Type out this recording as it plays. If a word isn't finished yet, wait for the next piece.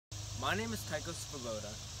My name is Tycho Svoboda,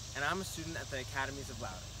 and I'm a student at the Academies of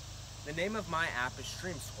Loudoun. The name of my app is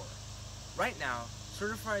StreamScore. Right now,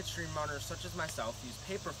 certified stream monitors such as myself use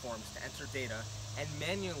paper forms to enter data and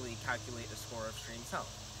manually calculate a score of streams held.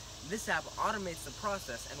 This app automates the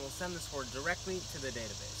process and will send the score directly to the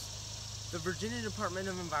database. The Virginia Department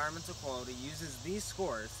of Environmental Quality uses these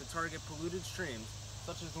scores to target polluted streams,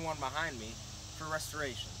 such as the one behind me, for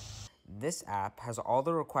restoration. This app has all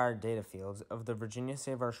the required data fields of the Virginia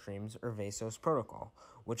Save Our Streams, or VSOS protocol,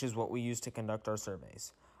 which is what we use to conduct our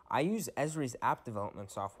surveys. I use Esri's app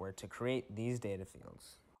development software to create these data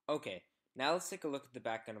fields. Okay, now let's take a look at the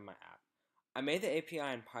backend of my app. I made the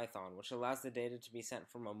API in Python, which allows the data to be sent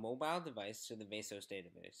from a mobile device to the VSOS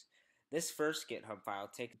database. This first GitHub file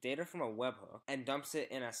takes data from a webhook and dumps it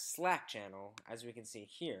in a Slack channel, as we can see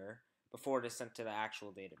here, before it is sent to the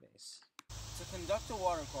actual database. To conduct a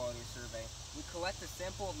water quality survey, we collect a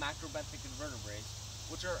sample of macrobenthic invertebrates,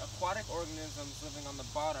 which are aquatic organisms living on the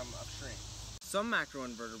bottom of streams. Some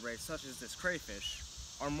macroinvertebrates, such as this crayfish,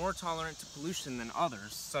 are more tolerant to pollution than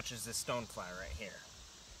others, such as this stonefly right here.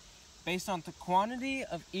 Based on the quantity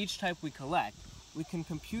of each type we collect, we can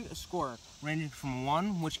compute a score ranging from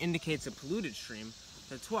 1, which indicates a polluted stream,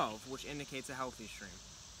 to 12, which indicates a healthy stream.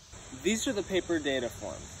 These are the paper data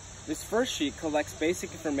forms. This first sheet collects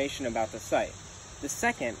basic information about the site. The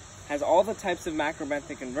second has all the types of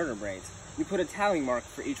macrobenthic invertebrates. You put a tally mark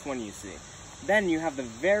for each one you see. Then you have the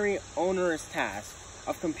very onerous task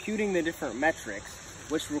of computing the different metrics,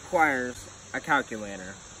 which requires a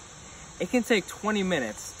calculator. It can take 20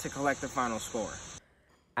 minutes to collect the final score.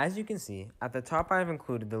 As you can see, at the top I've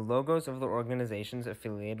included the logos of the organizations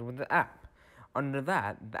affiliated with the app. Under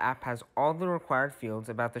that, the app has all the required fields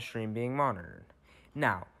about the stream being monitored.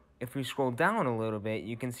 Now, if we scroll down a little bit,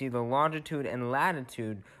 you can see the longitude and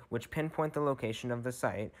latitude which pinpoint the location of the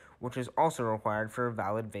site, which is also required for a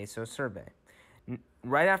valid VSOS survey.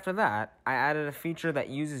 Right after that, I added a feature that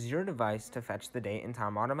uses your device to fetch the date and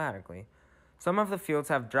time automatically. Some of the fields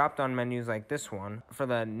have drop-down menus like this one for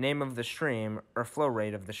the name of the stream or flow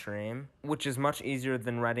rate of the stream, which is much easier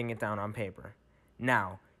than writing it down on paper.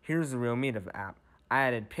 Now, here's the real meat of the app. I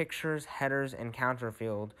added pictures, headers, and counter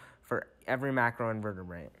field for every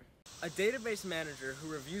macroinvertebrate. A database manager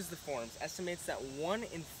who reviews the forms estimates that 1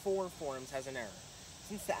 in 4 forms has an error.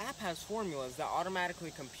 Since the app has formulas that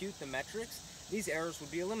automatically compute the metrics, these errors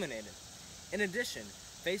would be eliminated. In addition,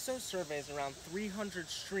 VSOS surveys around 300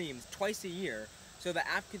 streams twice a year, so the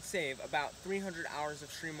app could save about 300 hours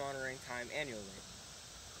of stream monitoring time annually.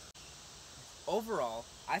 Overall,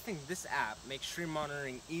 I think this app makes stream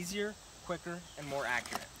monitoring easier, quicker, and more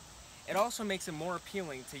accurate. It also makes it more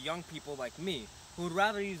appealing to young people like me who would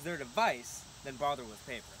rather use their device than bother with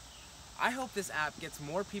paper. I hope this app gets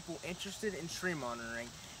more people interested in stream monitoring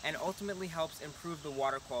and ultimately helps improve the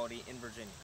water quality in Virginia.